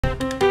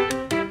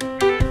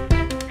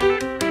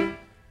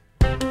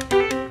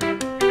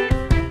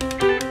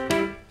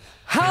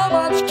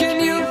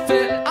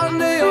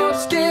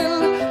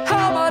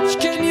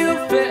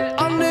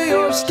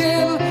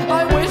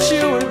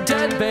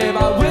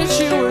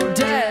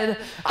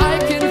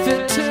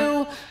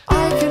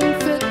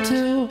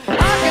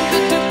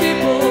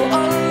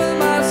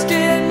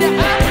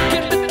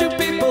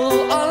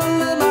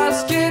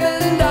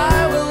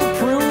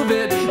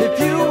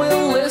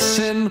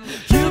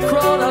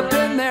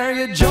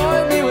you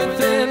join me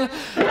within.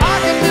 I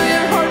can feel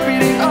your heart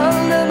beating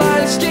under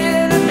my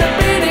skin, and the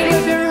beating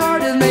of your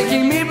heart is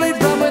making me bleed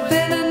from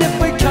within. And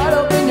if we cut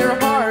open your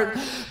heart,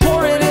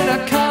 pour it in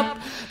a cup,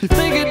 do you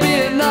think it'd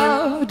be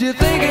enough? Do you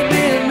think it'd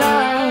be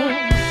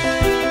enough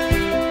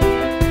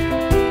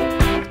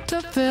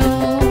to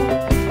fill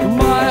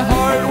my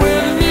heart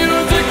with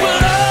music?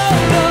 But oh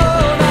no,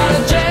 not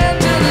a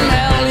chance in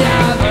hell.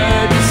 Yeah, I've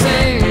heard you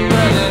sing,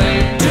 but it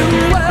ain't too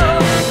well.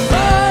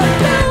 Oh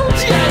no,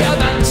 yeah, you've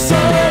done so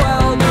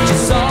well, but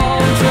your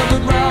song's on the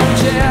ground,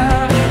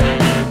 yeah.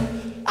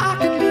 I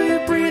can feel you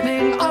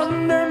breathing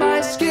under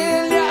my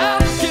skin, yeah,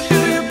 I can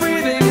feel you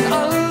breathing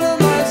under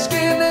my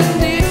skin.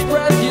 And each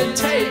breath you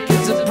take,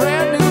 it's a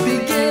brand new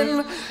begin.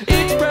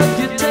 Each breath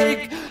you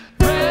take,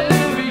 brand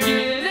new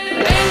beginning.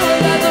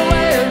 England has a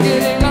way of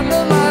getting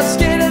under my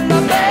skin, and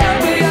my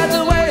family has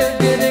a way of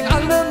getting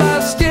under my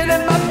skin.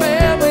 And my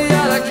family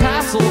had a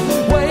castle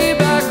way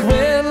back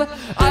when.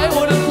 I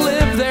would have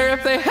lived there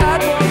if they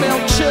had more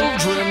male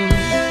children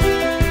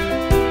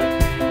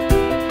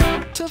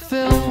to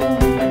fill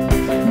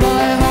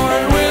my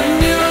heart with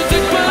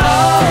music. But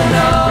oh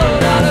no,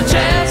 not a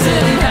chance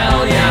in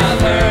hell. Yeah,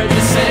 I've heard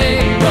you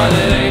sing, but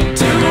it ain't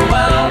too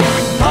well.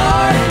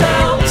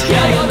 Heartfelt,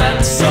 yeah, you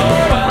meant so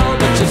well,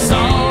 but your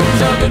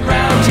song's on the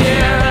ground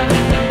here.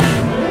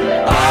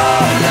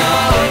 Oh no,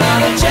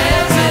 not a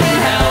chance in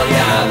hell.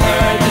 Yeah, I've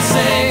heard you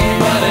sing,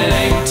 but it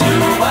ain't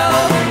too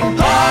well.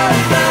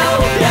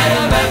 Heartfelt, yeah,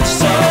 you meant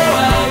so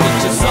well, but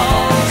your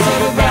song's on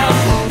the ground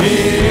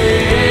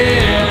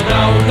here.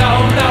 No, no,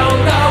 no,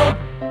 no.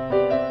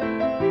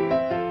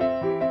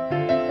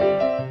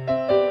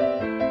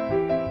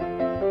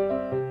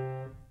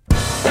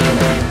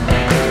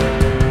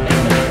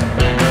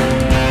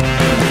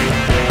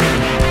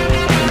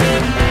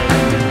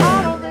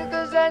 I don't think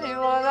there's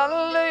anyone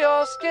under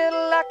your skin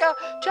like a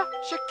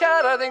Cheshire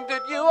cat. I think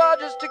that you are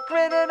just a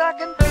grin, and I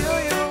can feel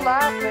you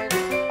laughing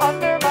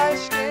under my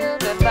skin,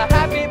 and the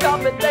happy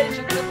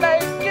palpitations are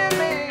making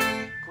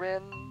me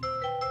grin.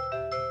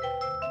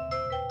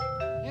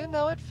 You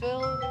know it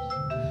fills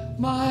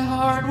my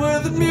heart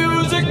with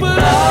music. But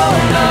oh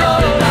no,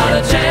 not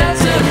a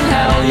chance in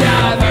hell.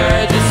 Yeah, I've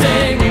heard you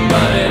sing,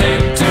 but it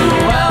ain't